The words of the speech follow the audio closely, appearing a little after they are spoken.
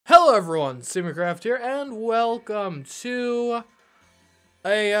Hello everyone, CMeeCraft here, and welcome to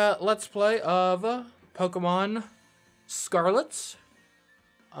a Let's Play of Pokémon Scarlet.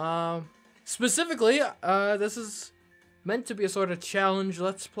 Specifically, this is meant to be a sort of challenge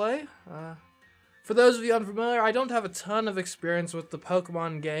Let's Play. For those of you unfamiliar, I don't have a ton of experience with the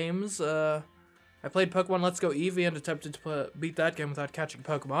Pokemon games. I played Pokemon Let's Go Eevee and attempted to beat that game without catching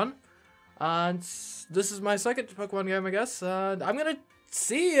Pokemon. This is my second Pokemon game, I guess. I'm gonna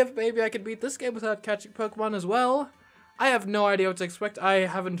see if maybe I can beat this game without catching Pokemon as well. I have no idea what to expect. I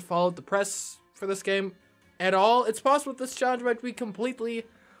haven't followed the press for this game at all. It's possible this challenge might be completely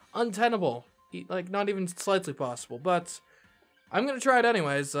untenable. Like, not even slightly possible. But I'm gonna try it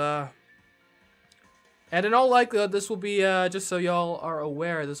anyways. And in all likelihood, this will be, just so y'all are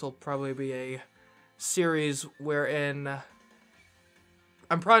aware, this will probably be a series wherein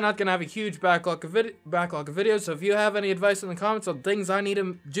I'm probably not going to have a huge backlog of videos, so if you have any advice in the comments on things I need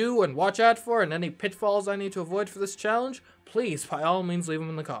to do and watch out for, and any pitfalls I need to avoid for this challenge, please, by all means, leave them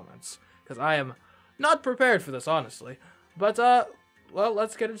in the comments, because I am not prepared for this, honestly. But, well,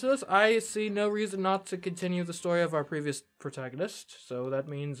 let's get into this. I see no reason not to continue the story of our previous protagonist, so that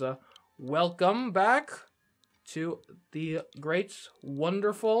means, welcome back to the great,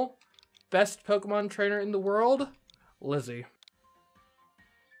 wonderful, best Pokemon trainer in the world, Lizzie.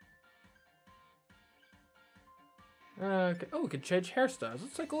 Okay. Oh, we can change hairstyles.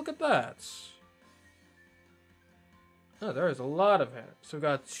 Let's take a look at that. Oh, there is a lot of hair. So we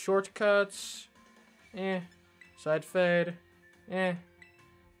got shortcuts. Side fade.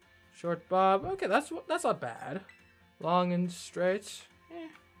 Short bob. Okay, that's not bad. Long and straight.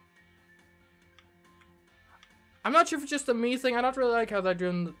 I'm not sure if it's just a me thing. I don't really like how they're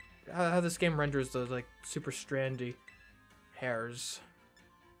doing how this game renders those like super strandy hairs.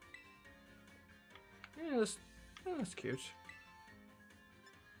 That's cute.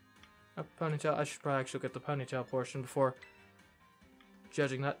 A ponytail. I should probably actually get the ponytail portion before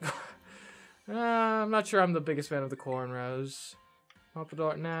judging that. I'm not sure I'm the biggest fan of the cornrows.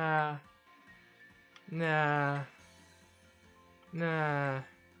 Pompadour. Nah. And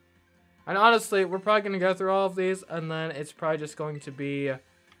honestly, we're probably going to go through all of these, and then it's probably just going to be...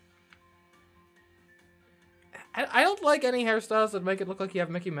 I don't like any hairstyles that make it look like you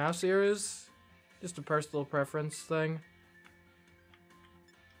have Mickey Mouse ears. Just a personal preference thing.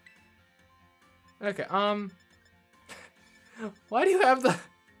 Okay, why do you have the...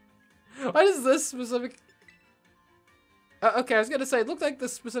 Why does this specific... okay, I was gonna say, it looked like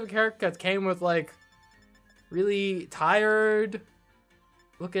this specific haircut came with, like, really tired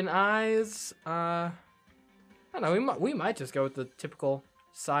looking eyes. I don't know, we might just go with the typical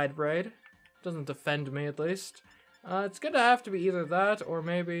side braid. Doesn't offend me, at least. It's gonna have to be either that, or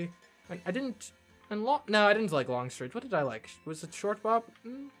maybe... I didn't... No, I didn't like long straight. What did I like? Was it short bob?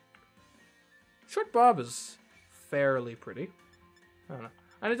 Short bob is fairly pretty. I don't know.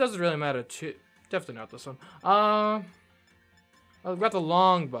 And it doesn't really matter too. Definitely not this one. I've got the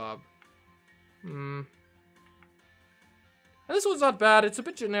long bob. And this one's not bad. It's a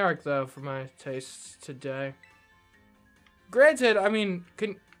bit generic though for my tastes today. Granted, I mean,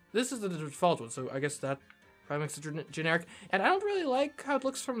 this is the default one, so I guess that probably makes it generic, and I don't really like how it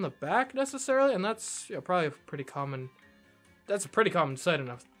looks from the back necessarily, and that's probably a pretty common. That's a pretty common sight in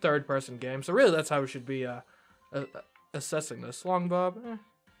a third-person game. So really, that's how we should be assessing this. Long bob, How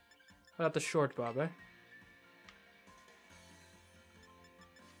about the short bob,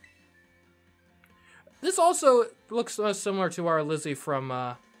 This also looks similar to our Lizzie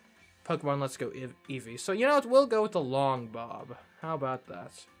from Pokemon Let's Go Eevee. So you know what? We'll go with the long bob. How about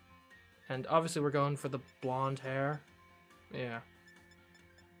that? And obviously we're going for the blonde hair. Yeah.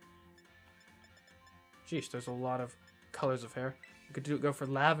 Jeez, there's a lot of colors of hair. We could go for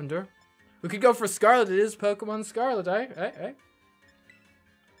lavender. We could go for Scarlet. It is Pokemon Scarlet, eh?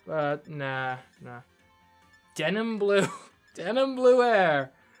 But, nah. Denim blue. Denim blue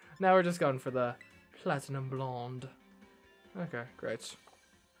hair. Now we're just going for the platinum blonde. Okay, great. Do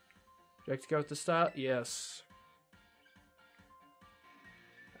you like to go with the style? Yes.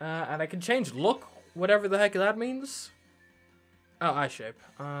 And I can change look, whatever the heck that means. Oh, eye shape.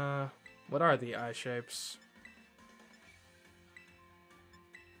 What are the eye shapes?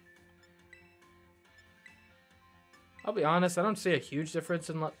 I'll be honest, I don't see a huge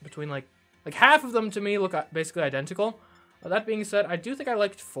difference in between like half of them to me look basically identical. That being said, I do think I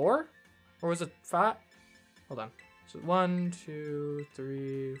liked 4, or was it 5? Hold on. So 1, 2,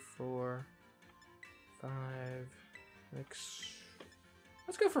 3, 4, 5, 6.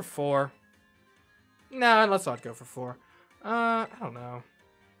 Let's go for 4. Nah, let's not go for 4. I don't know.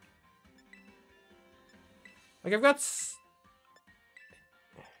 Like, I've got...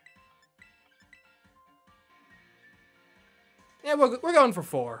 Yeah, we're going for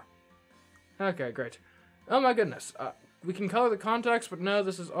 4. Okay, great. Oh my goodness. We can color the contacts, but no,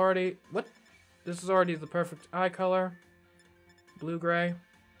 this is already... What? This is already the perfect eye color. Blue-gray.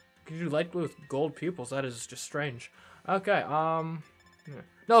 Could you do light blue with gold pupils? That is just strange. Okay, yeah.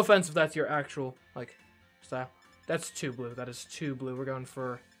 No offense if that's your actual, like, style. That's too blue. That is too blue. We're going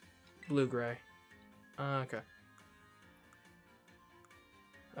for blue-gray. Okay.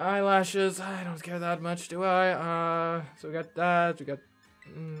 Eyelashes. I don't care that much, do I? So we got that. We got...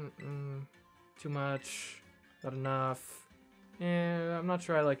 too much. Not enough. Yeah, I'm not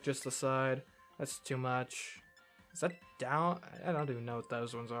sure I like just the side. That's too much. Is that down? I don't even know what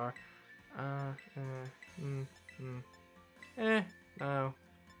those ones are. No.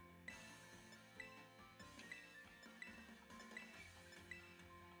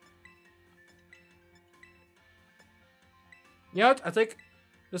 You know what? I think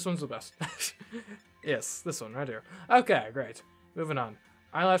this one's the best. Yes, this one right here. Okay, great. Moving on.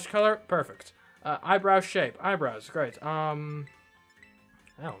 Eyelash color, perfect. Eyebrow shape, eyebrows, great. I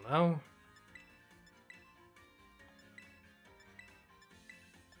don't know.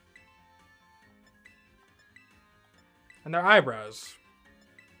 And their eyebrows.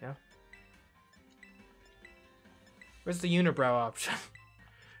 Yeah. Where's the unibrow option?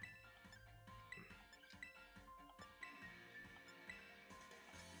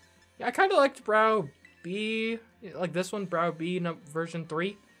 Yeah, I kind of liked brow B. Like this one, brow B, no, version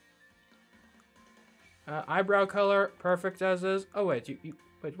 3. Eyebrow color, perfect as is. Oh, wait,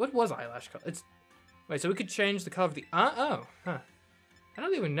 wait, what was eyelash color? Wait, so we could change the color of the... oh, huh. I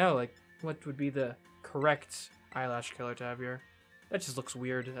don't even know, like, what would be the correct eyelash color to have here. That just looks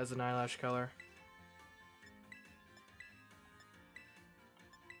weird as an eyelash color.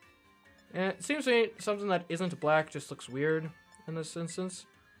 And it seems to me something that isn't black just looks weird in this instance.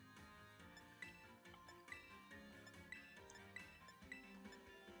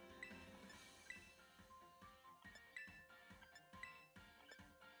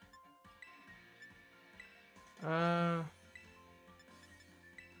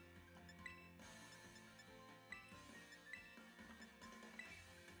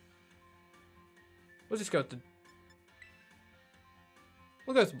 We'll just go with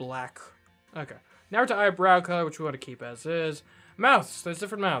we'll go with black. Okay. Now we're to eyebrow color, which we want to keep as is. Mouths. There's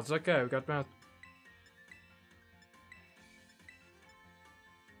different mouths. Okay, we got mouth.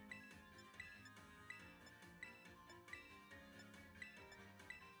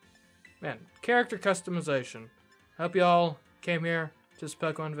 Man, character customization. Hope y'all came here to this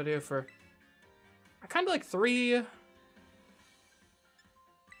Pokemon video for... I kind of like 3.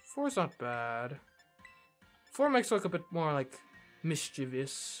 4's not bad. 4 makes it look a bit more, like,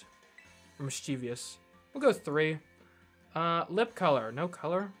 mischievous. Or mischievous. We'll go with 3. Lip color. No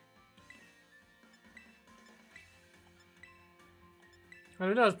color.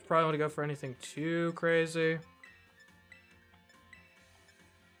 I don't probably want to go for anything too crazy.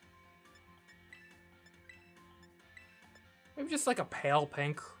 Maybe just like a pale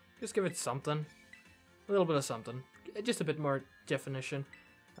pink. Just give it something. A little bit of something. Just a bit more definition.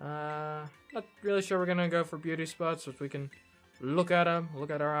 Not really sure we're gonna go for beauty spots, but we can look at them,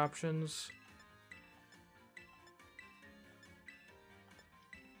 look at our options.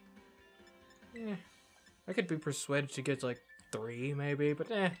 I could be persuaded to get like 3 maybe, but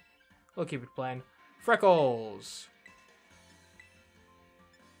we'll keep it plain. Freckles.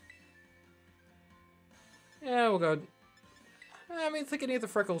 Yeah, we'll go. I mean, thinking either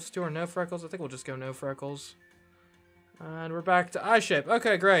freckles 2 or no freckles. I think we'll just go no freckles. And we're back to eye shape.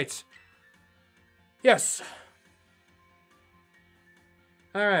 Okay, great. Yes.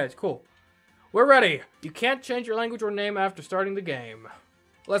 Alright, cool. We're ready. You can't change your language or name after starting the game.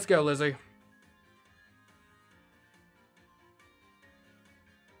 Let's go, Lizzie.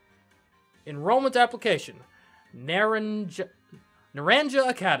 Enrollment application. Naranja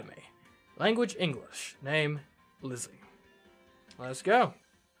Academy. Language English. Name Lizzie. Let's go.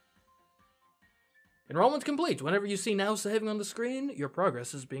 Enrollment complete. Whenever you see now saving on the screen, your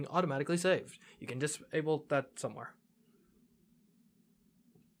progress is being automatically saved. You can disable that somewhere.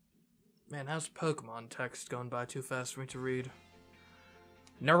 Man, how's Pokemon text going by too fast for me to read?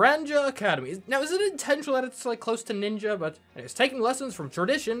 Naranja Academy. Now, is it intentional that it's like close to ninja, but it's taking lessons from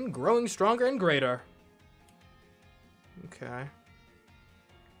tradition, growing stronger and greater. Okay.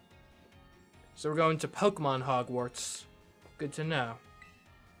 So we're going to Pokemon Hogwarts. Good to know.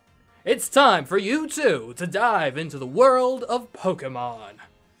 It's time for you two to dive into the world of Pokemon.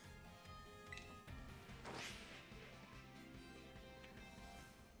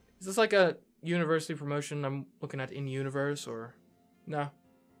 Is this like a university promotion I'm looking at in-universe, or... No.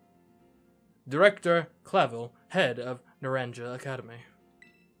 Director Clavel, head of Naranja Academy.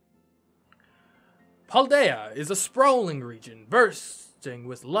 Paldea is a sprawling region bursting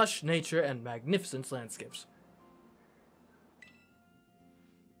with lush nature and magnificent landscapes.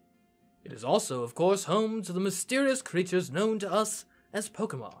 It is also, of course, home to the mysterious creatures known to us as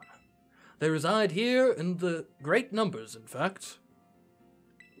Pokémon. They reside here in the great numbers, in fact.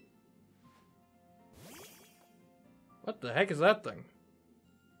 What the heck is that thing?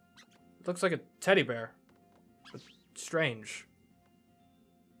 It looks like a teddy bear. But strange.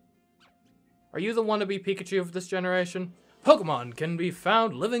 Are you the wannabe Pikachu of this generation? Pokémon can be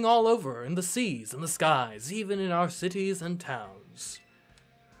found living all over, in the seas and the skies, even in our cities and towns.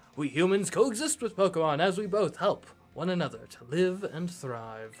 We humans coexist with Pokémon as we both help one another to live and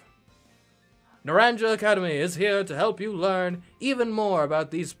thrive. Naranja Academy is here to help you learn even more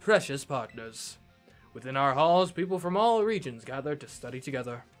about these precious partners. Within our halls, people from all regions gather to study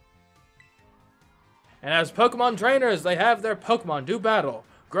together. And as Pokémon trainers, they have their Pokémon do battle,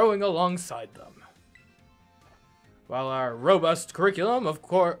 growing alongside them. While our robust curriculum of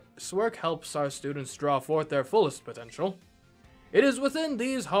coursework helps our students draw forth their fullest potential, it is within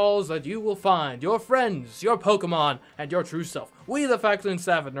these halls that you will find your friends, your Pokémon, and your true self. We, the faculty and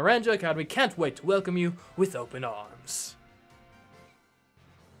staff at Naranja Academy, can't wait to welcome you with open arms.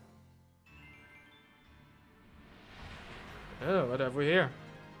 Oh, what have we here?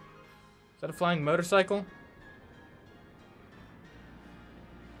 Is that a flying motorcycle?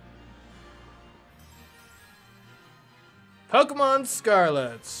 Pokémon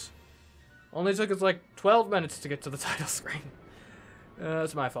Scarlet. Only took us like 12 minutes to get to the title screen.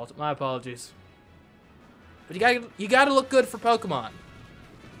 That's my fault. My apologies. But you gotta look good for Pokemon.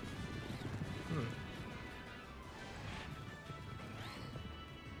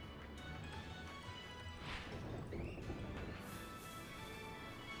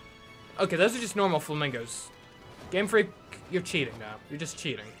 Okay, those are just normal flamingos. Game Freak, you're cheating now. You're just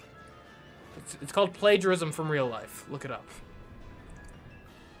cheating. It's called plagiarism from real life. Look it up.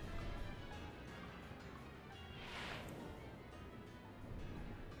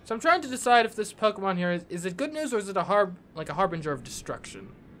 So I'm trying to decide if this Pokemon here is it good news or is it a harbinger of destruction?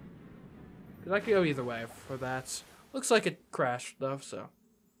 Because I could go either way for that. Looks like it crashed though, so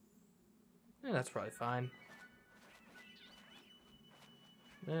yeah, that's probably fine.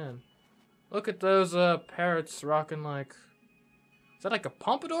 Man, look at those parrots rocking like. Is that like a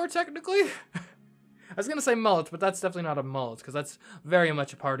pompadour technically? I was gonna say mullet, but that's definitely not a mullet because that's very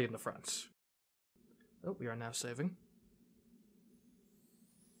much a party in the front. Oh, we are now saving.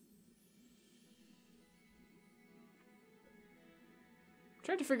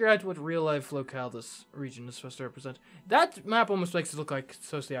 Trying to figure out what real-life locale this region is supposed to represent. That map almost makes it look like it's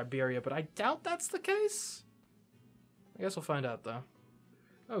supposed to be Iberia, but I doubt that's the case. I guess we'll find out, though.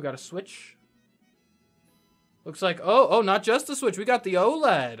 Oh, we got a Switch. Looks like... Oh, not just the Switch. We got the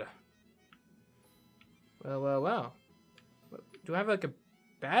OLED. Well. Do I have, like, a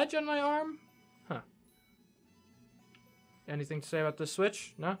badge on my arm? Huh. Anything to say about this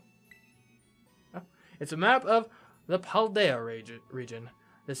Switch? No? Oh. It's a map of the Paldea region.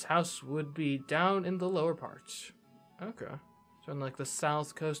 This house would be down in the lower parts. Okay. So on like the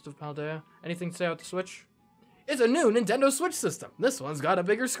south coast of Paldea. Anything to say about the Switch? It's a new Nintendo Switch system. This one's got a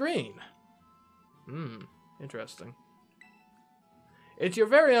bigger screen. Interesting. It's your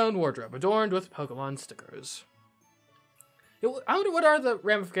very own wardrobe, adorned with Pokemon stickers. I wonder what are the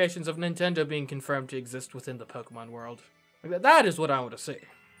ramifications of Nintendo being confirmed to exist within the Pokemon world. Like that is what I want to see.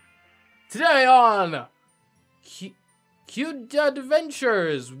 Today on Cute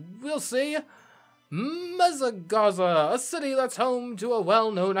Adventures, we'll see Mezagaza, a city that's home to a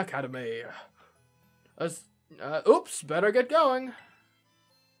well-known academy. Oops, better get going.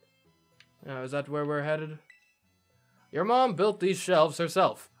 Is that where we're headed? Your mom built these shelves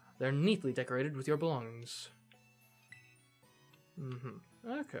herself. They're neatly decorated with your belongings.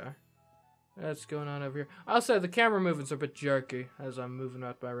 Okay. What's going on over here? I'll say the camera movements are a bit jerky as I'm moving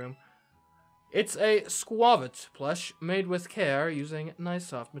out my room. It's a Squavit plush made with care using nice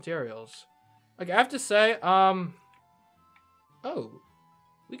soft materials. Okay, I have to say, oh,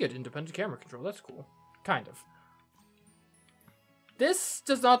 we get independent camera control. That's cool. Kind of. This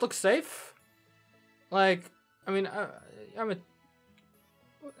does not look safe. Like, I mean, I'm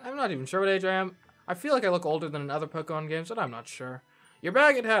not even sure what age I am. I feel like I look older than in other Pokemon games, but I'm not sure. Your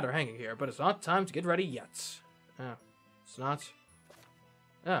bag and hat are hanging here, but it's not time to get ready yet. It's not.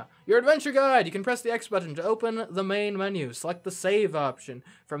 Your adventure guide! You can press the X button to open the main menu. Select the save option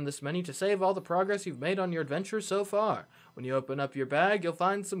from this menu to save all the progress you've made on your adventure so far. When you open up your bag, you'll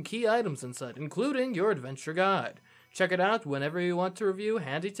find some key items inside, including your adventure guide. Check it out whenever you want to review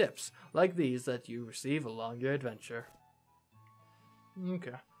handy tips, like these that you receive along your adventure.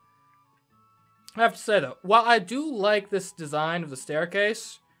 Okay. I have to say, though, while I do like this design of the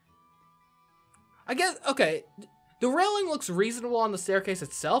staircase, I guess, okay, the railing looks reasonable on the staircase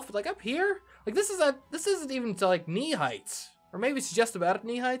itself, but, like, up here, like, this isn't even to, like, knee height. Or maybe it's just about at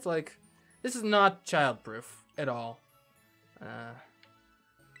knee height, like, this is not child-proof at all.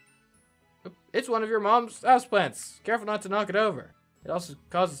 It's one of your mom's houseplants. Careful not to knock it over. It also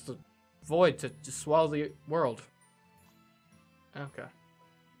causes the void to just swallow the world. Okay.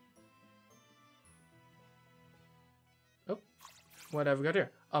 Oh, what have we got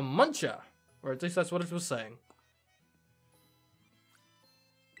here? A muncha, or at least that's what it was saying.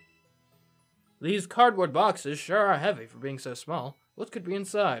 These cardboard boxes sure are heavy for being so small. What could be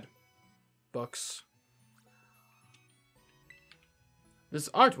inside? Books. This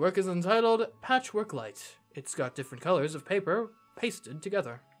artwork is entitled Patchwork Light. It's got different colors of paper pasted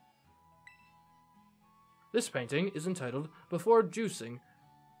together. This painting is entitled Before Juicing.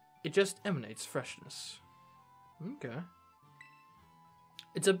 It just emanates freshness. Okay.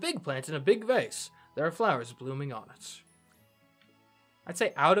 It's a big plant in a big vase. There are flowers blooming on it. I'd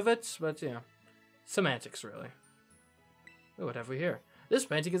say out of it, but yeah. Semantics, really. Oh, what have we here? This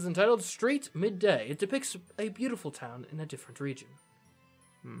painting is entitled Street Midday. It depicts a beautiful town in a different region.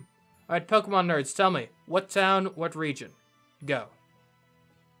 Alright, Pokemon nerds, tell me. What town, what region? Go.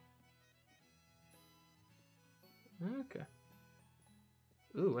 Okay.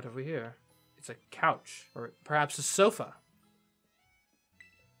 Ooh, what have we here? It's a couch, or perhaps a sofa.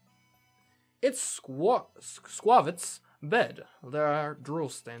 It's Squavit's bed. There are drool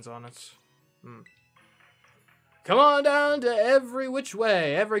stains on it. Come on down to every which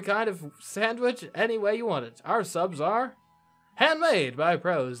way, every kind of sandwich, any way you want it. Our subs are handmade by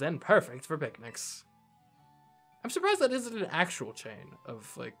pros and perfect for picnics. I'm surprised that isn't an actual chain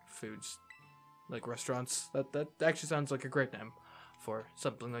of, like, foods, like restaurants. That actually sounds like a great name for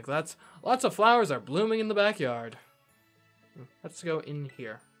something like that. Lots of flowers are blooming in the backyard. Let's go in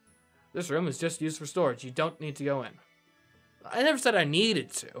here. This room is just used for storage. You don't need to go in. I never said I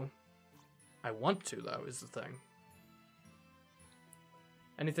needed to. I want to, though, is the thing.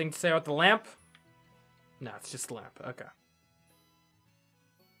 Anything to say about the lamp? No, it's just the lamp. Okay.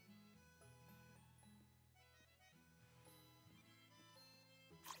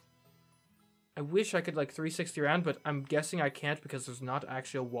 I wish I could, like, 360 around, but I'm guessing I can't because there's not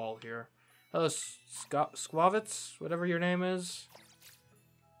actually a wall here. Hello, Squavitz, whatever your name is.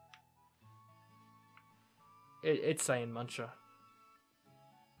 It's saying Muncha.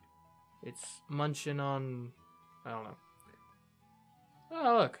 It's munching on... I don't know.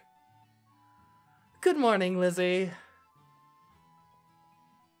 Oh, look. Good morning, Lizzie.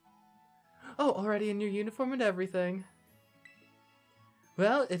 Oh, already in your uniform and everything.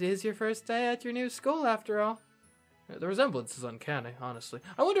 Well, it is your first day at your new school, after all. The resemblance is uncanny, honestly.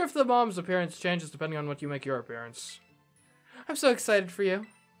 I wonder if the mom's appearance changes depending on what you make your appearance. I'm so excited for you.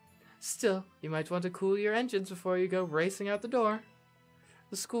 Still, you might want to cool your engines before you go racing out the door.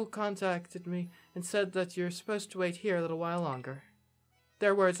 The school contacted me and said that you're supposed to wait here a little while longer.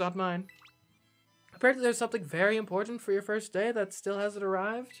 Their words, not mine. Apparently there's something very important for your first day that still hasn't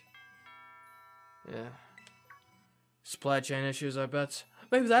arrived. Yeah. Supply chain issues, I bet.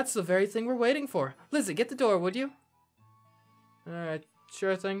 Maybe that's the very thing we're waiting for. Lizzie, get the door, would you? Alright,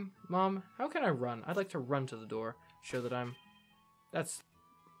 sure thing. Mom, how can I run? I'd like to run to the door. Show that I'm... That's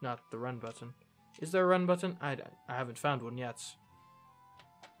not the run button. Is there a run button? I haven't found one yet.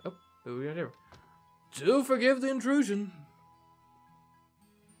 Oh, who we got here? To forgive the intrusion.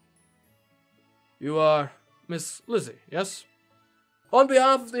 You are Miss Lizzie, yes? On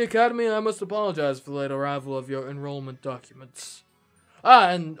behalf of the Academy, I must apologize for the late arrival of your enrollment documents.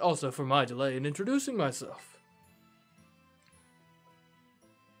 And also for my delay in introducing myself.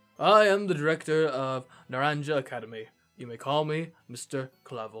 I am the director of Naranja Academy. You may call me Mr.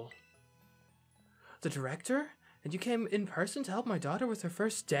 Clavel. The director? And you came in person to help my daughter with her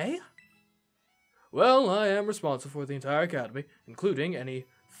first day? Well, I am responsible for the entire academy, including any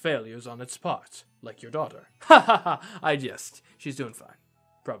failures on its part, like your daughter. Ha ha ha! I jest. She's doing fine.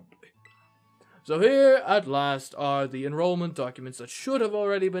 Probably. So here, at last, are the enrollment documents that should have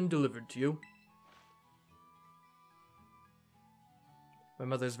already been delivered to you. My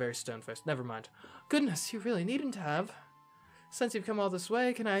mother's very stone-faced. Never mind. Goodness, you really needn't have. Since you've come all this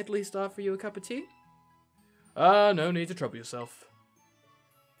way, can I at least offer you a cup of tea? No need to trouble yourself.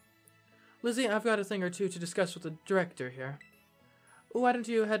 Lizzie, I've got a thing or two to discuss with the director here. Why don't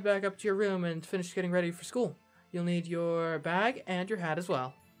you head back up to your room and finish getting ready for school? You'll need your bag and your hat as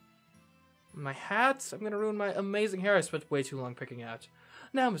well. My hat? I'm going to ruin my amazing hair I spent way too long picking out.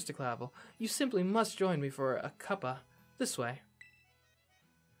 Now, Mr. Clavel, you simply must join me for a cuppa. This way.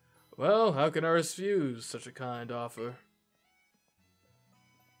 Well, how can I refuse such a kind offer?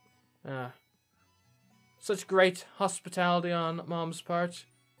 Such great hospitality on Mom's part.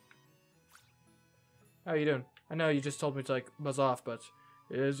 How are you doing? I know you just told me to, like, buzz off, but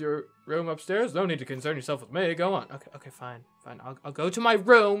is your room upstairs? No need to concern yourself with me. Go on. Okay, fine. I'll go to my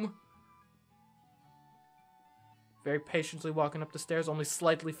room. Very patiently walking up the stairs, only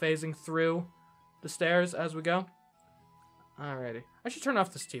slightly phasing through the stairs as we go. Alrighty. I should turn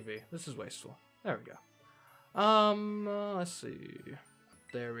off this TV. This is wasteful. There we go. Let's see.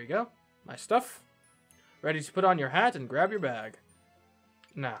 There we go. My stuff. Ready to put on your hat and grab your bag.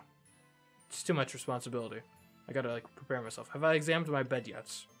 Nah. It's too much responsibility. I gotta, like, prepare myself. Have I examined my bed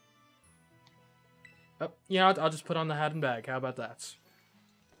yet? Oh, you know what? I'll just put on the hat and bag. How about that?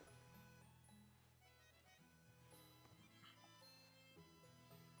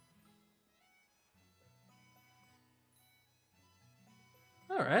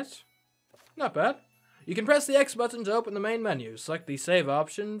 Alright. Not bad. You can press the X button to open the main menu. Select the save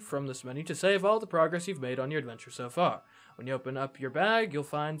option from this menu to save all the progress you've made on your adventure so far. When you open up your bag, you'll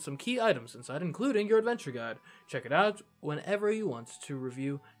find some key items inside, including your adventure guide. Check it out whenever you want to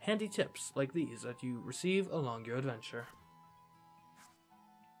review handy tips like these that you receive along your adventure.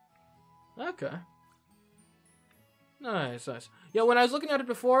 Okay. Nice. Yeah, when I was looking at it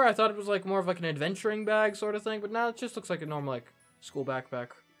before, I thought it was like more of like an adventuring bag sort of thing, but now it just looks like a normal like school backpack.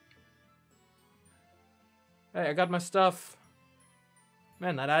 Hey, I got my stuff.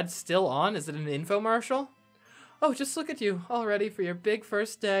 Man, that ad's still on? Is it an infomercial? Oh, just look at you, all ready for your big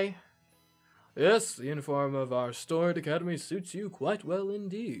first day. Yes, the uniform of our storied academy suits you quite well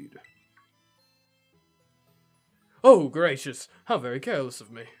indeed. Oh, gracious, how very careless of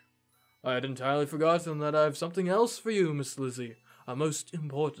me. I had entirely forgotten that I have something else for you, Miss Lizzie, a most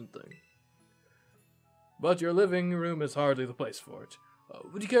important thing. But your living room is hardly the place for it.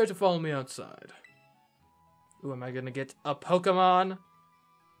 Would you care to follow me outside? Ooh, am I gonna get a Pokemon?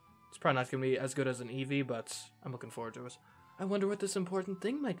 It's probably not gonna be as good as an Eevee, but I'm looking forward to it. I wonder what this important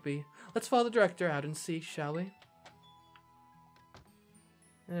thing might be. Let's follow the director out and see, shall we?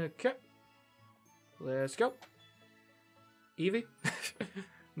 Okay. Let's go. Eevee?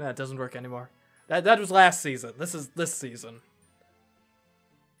 Nah, it doesn't work anymore. That was last season. This is this season.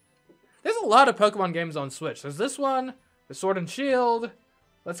 There's a lot of Pokemon games on Switch. There's this one, the Sword and Shield.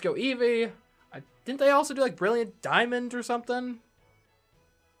 Let's go Eevee. Didn't they also do like Brilliant Diamond or something?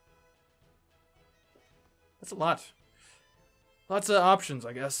 That's a lot. Lots of options,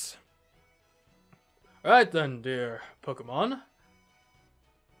 I guess. Alright then, dear Pokemon.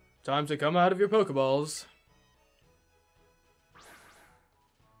 Time to come out of your Pokeballs.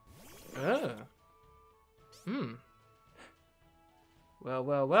 Ah.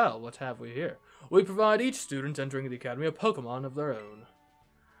 Well, what have we here? We provide each student entering the academy a Pokemon of their own.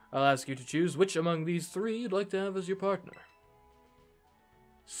 I'll ask you to choose which among these three you'd like to have as your partner.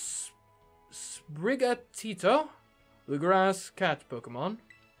 Sprigatito, the grass cat Pokemon.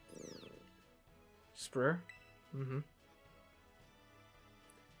 Spur.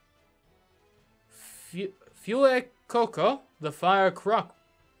 Fuecoco, the fire croc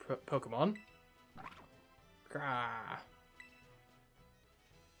Pokemon.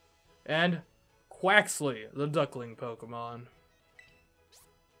 And Quaxley, the duckling Pokemon.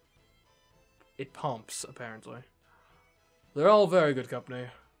 It pumps, apparently. They're all very good company.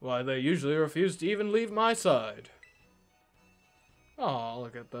 Why, they usually refuse to even leave my side. Aw,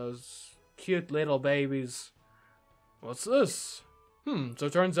 look at those cute little babies. What's this? So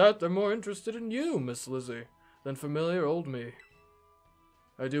it turns out they're more interested in you, Miss Lizzie, than familiar old me.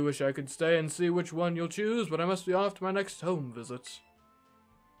 I do wish I could stay and see which one you'll choose, but I must be off to my next home visit.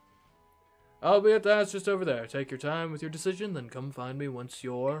 I'll be at the house just over there. Take your time with your decision, then come find me once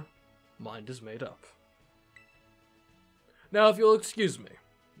your mind is made up. Now, if you'll excuse me,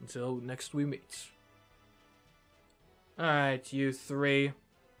 until next we meet. Alright, you three.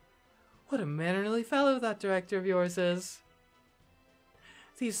 What a mannerly fellow that director of yours is.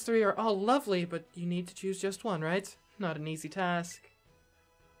 These three are all lovely, but you need to choose just one, right? Not an easy task.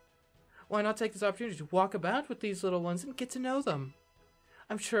 Why not take this opportunity to walk about with these little ones and get to know them?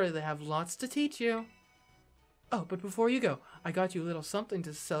 I'm sure they have lots to teach you. Oh, but before you go, I got you a little something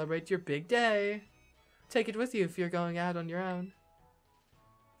to celebrate your big day. Take it with you if you're going out on your own.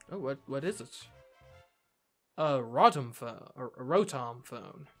 Oh, what is it? A Rotom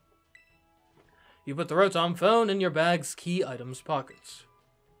phone. You put the Rotom phone in your bag's key items pockets.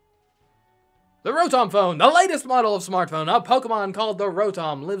 The Rotom phone, the latest model of smartphone. A Pokemon called the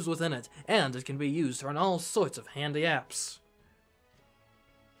Rotom lives within it, and it can be used to run all sorts of handy apps.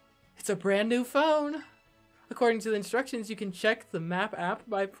 It's a brand new phone. According to the instructions, you can check the map app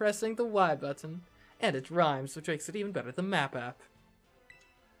by pressing the Y button. And it rhymes, which makes it even better, the map app.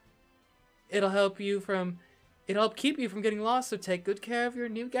 It'll help keep you from getting lost, so take good care of your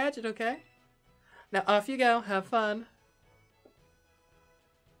new gadget, okay? Now off you go, have fun.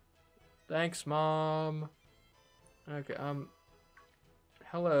 Thanks, Mom. Okay,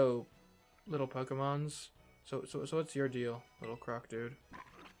 hello, little Pokemons. So what's your deal, little croc dude?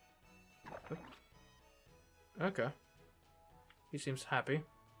 Okay. He seems happy.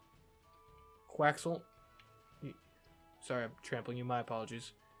 Quaxel. Sorry, I'm trampling you, my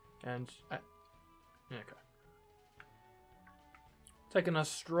apologies. And, okay. Taking a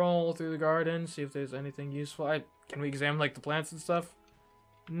stroll through the garden, see if there's anything useful. Can we examine, like, the plants and stuff?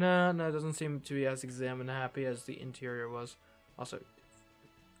 No, it doesn't seem to be as examine-happy as the interior was. Also,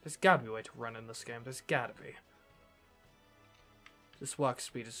 there's gotta be a way to run in this game. There's gotta be. This walk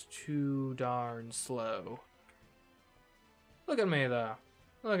speed is too darn slow. Look at me, though.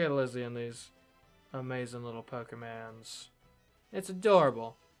 Look at Lizzie and these amazing little Pokemons. It's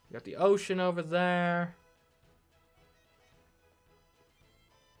adorable. You got the ocean over there.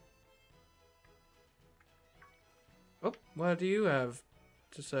 Oh, what do you have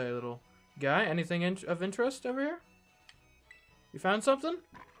to say, little guy? Anything of interest over here? You found something?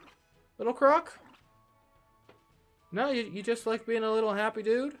 Little croc? No, you just like being a little happy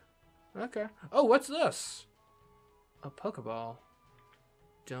dude? Okay. Oh, what's this? A Pokeball.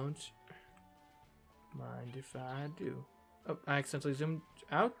 Don't mind if I do. Oh, I accidentally zoomed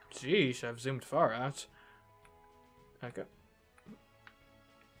out? Jeez, I've zoomed far out. Okay.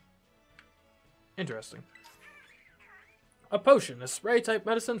 Interesting. A potion, a spray-type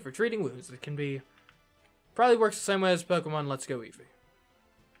medicine for treating wounds. It can be... Probably works the same way as Pokemon Let's Go Eevee.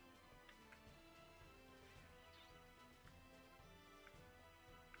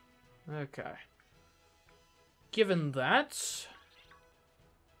 Okay. Given that...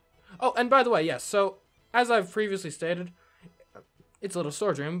 Oh, and by the way, yes, so, as I've previously stated, it's a little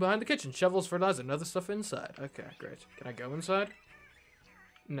storage room behind the kitchen. Shovels, fertilizer, and other stuff inside. Okay, great. Can I go inside?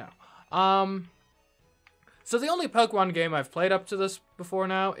 No. So the only Pokemon game I've played up to this before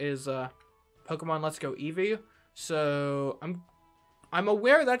now is, Pokemon Let's Go Eevee. So, I'm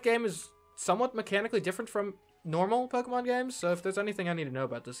aware that game is somewhat mechanically different from normal Pokemon games, so if there's anything I need to know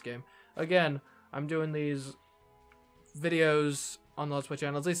about this game, again, I'm doing these videos on the Let's Play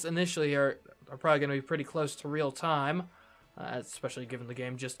channel, at least initially, are probably going to be pretty close to real time, especially given the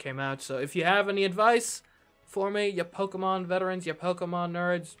game just came out. So if you have any advice for me, you Pokemon veterans, you Pokemon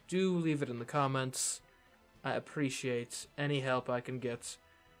nerds, do leave it in the comments. I appreciate any help I can get,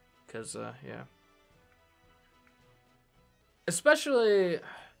 because, yeah. Especially...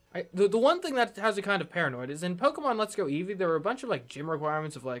 The one thing that has me kind of paranoid is in Pokemon Let's Go Eevee, there were a bunch of, like, gym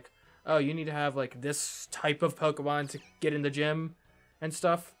requirements of, like, oh, you need to have, like, this type of Pokemon to get in the gym and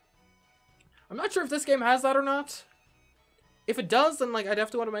stuff. I'm not sure if this game has that or not. If it does, then, like, I'd have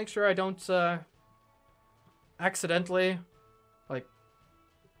to want to make sure I don't, accidentally, like,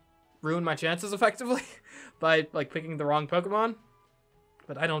 ruin my chances effectively by, like, picking the wrong Pokemon.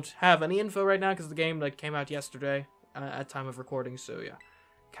 But I don't have any info right now because the game, like, came out yesterday at time of recording, so yeah.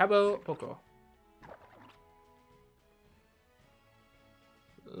 Cabo Poco.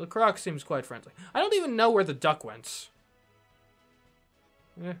 The croc seems quite friendly. I don't even know where the duck went.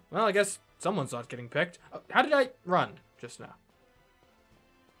 Well, I guess someone's not getting picked. Oh, how did I run just now?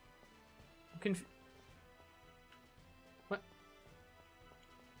 I'm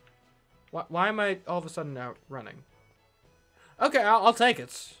What? Why am I all of a sudden now running? Okay, I'll take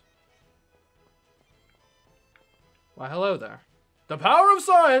it. Why, hello there. The power of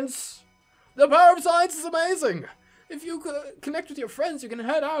science! The power of science is amazing! If you connect with your friends, you can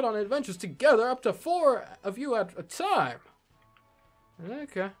head out on adventures together, up to 4 of you at a time.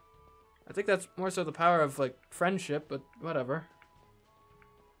 Okay. I think that's more so the power of, like, friendship, but whatever.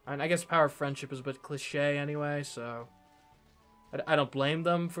 And I guess power of friendship is a bit cliche anyway, so... I don't blame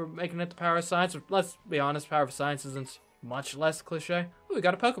them for making it the power of science, but let's be honest, power of science isn't much less cliche. Ooh, we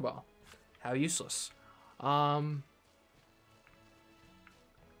got a Pokeball. How useless.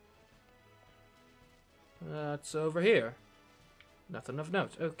 That's over here. Nothing of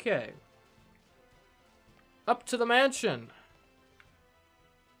note. Okay. Up to the mansion.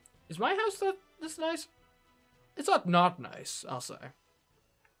 Is my house this nice? It's not nice, I'll say.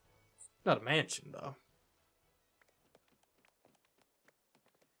 Not a mansion, though.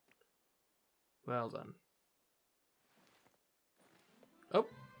 Well then. Oh.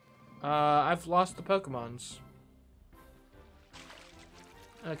 I've lost the Pokemons.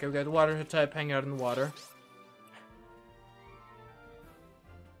 Okay, we got the water type hanging out in the water.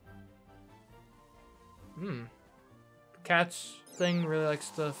 Cat thing really likes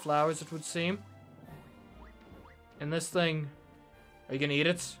the flowers, it would seem. And this thing, are you gonna eat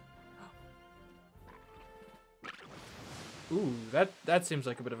it? Ooh, that seems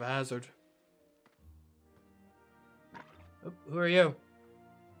like a bit of a hazard. Oh, who are you?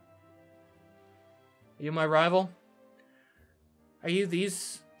 Are you my rival? Are you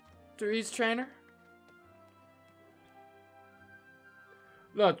these three's trainer?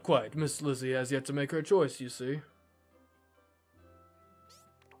 Not quite. Miss Lizzie has yet to make her choice, you see.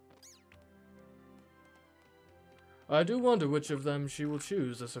 I do wonder which of them she will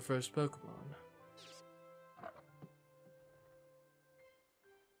choose as her first Pokemon.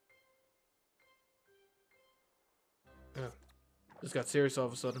 Oh, this got serious all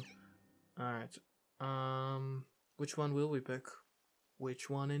of a sudden. Alright. Which one will we pick? Which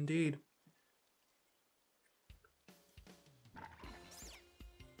one indeed?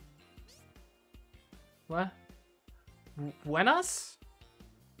 What? Buenas?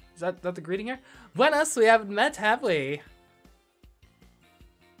 Is that the greeting here? Buenas, we haven't met, have we?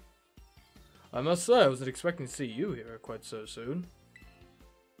 I must say, I wasn't expecting to see you here quite so soon.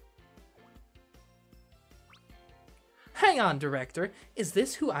 Hang on, Director. Is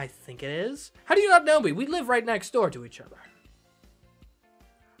this who I think it is? How do you not know me? We live right next door to each other.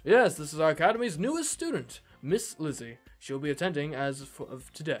 Yes, this is our Academy's newest student, Miss Lizzie. She'll be attending as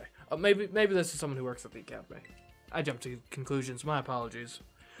of today. Maybe this is someone who works at the Academy. I jumped to conclusions. My apologies.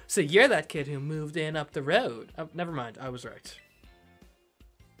 So you're that kid who moved in up the road. Oh, never mind. I was right.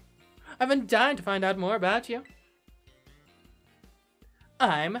 I've been dying to find out more about you.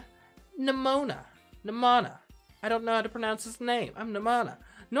 I'm Nemona. I don't know how to pronounce his name. I'm Nemona.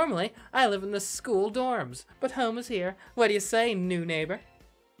 Normally, I live in the school dorms, but home is here. What do you say, new neighbor?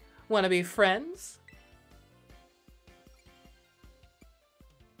 Want to be friends?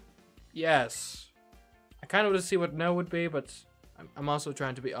 Yes. I kind of want to see what no would be, but I'm also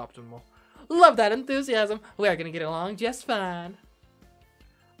trying to be optimal. Love that enthusiasm. We are going to get along just fine.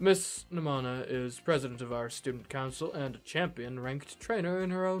 Miss Nemona is president of our student council and a champion-ranked trainer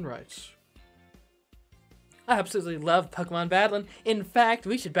in her own right. I absolutely love Pokemon battling. In fact,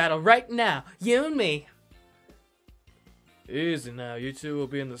 we should battle right now, you and me. Easy now, you two will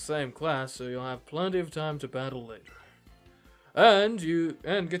be in the same class, so you'll have plenty of time to battle later. And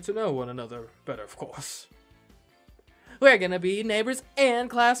get to know one another better, of course. We're gonna be neighbors and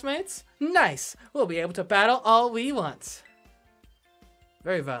classmates? Nice! We'll be able to battle all we want.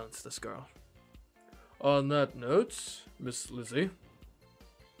 Very violent, this girl. On that note, Miss Lizzie,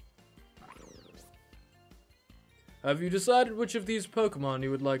 have you decided which of these Pokemon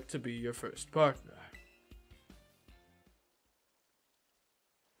you would like to be your first partner?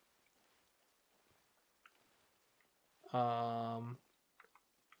 Hold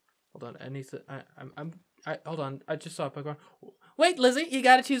on, anything, hold on, I just saw a Pokemon. Wait, Lizzie, you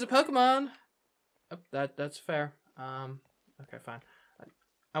gotta choose a Pokemon! Oh, that's fair. Okay, fine.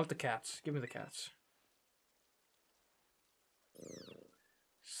 I want the cats. Give me the cats.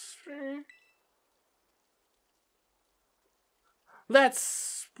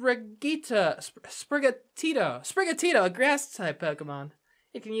 That's Sprigatito, a grass-type Pokemon.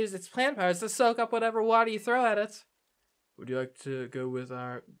 It can use its plant powers to soak up whatever water you throw at it. Would you like to go with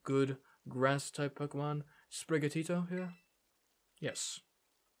our good grass-type Pokemon, Sprigatito, here? Yes.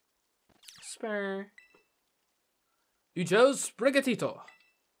 You chose Sprigatito.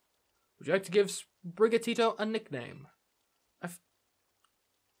 Would you like to give Sprigatito a nickname?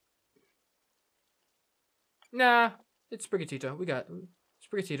 Nah, it's Sprigatito. We got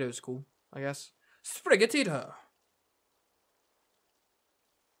Sprigatito is cool, I guess. Sprigatito.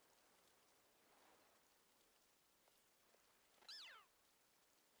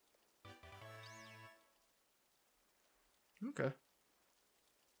 Okay.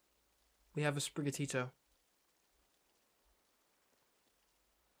 We have a Sprigatito.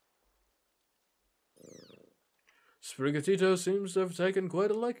 Sprigatito seems to have taken quite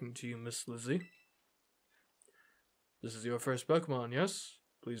a liking to you, Miss Lizzie. This is your first Pokemon, yes?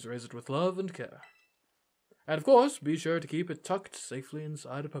 Please raise it with love and care. And of course, be sure to keep it tucked safely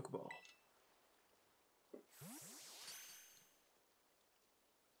inside a Pokeball.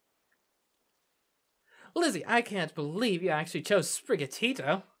 Lizzie, I can't believe you actually chose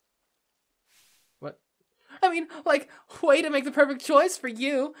Sprigatito. What? I mean, like, way to make the perfect choice for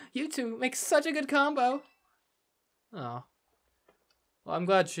you. You two make such a good combo. Oh. Well, I'm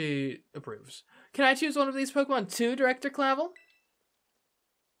glad she approves. Can I choose one of these Pokemon too, Director Clavel?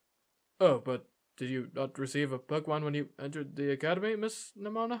 Oh, but did you not receive a Pokemon when you entered the Academy, Miss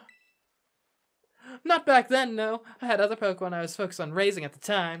Nemona? Not back then, no. I had other Pokemon I was focused on raising at the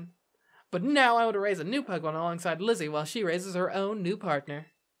time. But now I want to raise a new Pokemon alongside Lizzie while she raises her own new partner.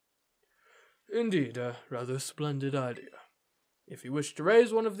 Indeed, a rather splendid idea. If you wish to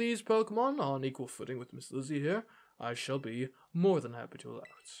raise one of these Pokemon on equal footing with Miss Lizzie here, I shall be more than happy to allow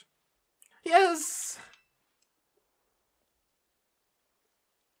it. Yes!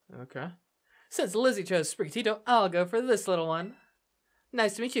 Okay. Since Lizzie chose Sprigatito, I'll go for this little one.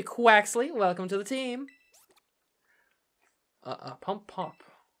 Nice to meet you, Quaxley. Welcome to the team. Pump Pop.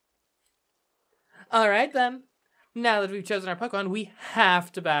 Alright then. Now that we've chosen our Pokemon, we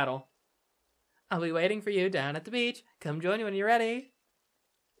have to battle. I'll be waiting for you down at the beach. Come join me when you're ready.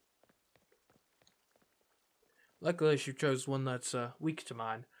 Luckily, she chose one that's weak to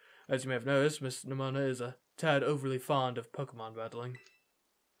mine. As you may have noticed, Miss Nimona is a tad overly fond of Pokemon battling.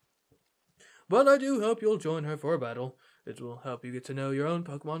 But I do hope you'll join her for a battle. It will help you get to know your own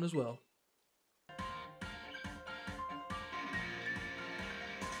Pokemon as well.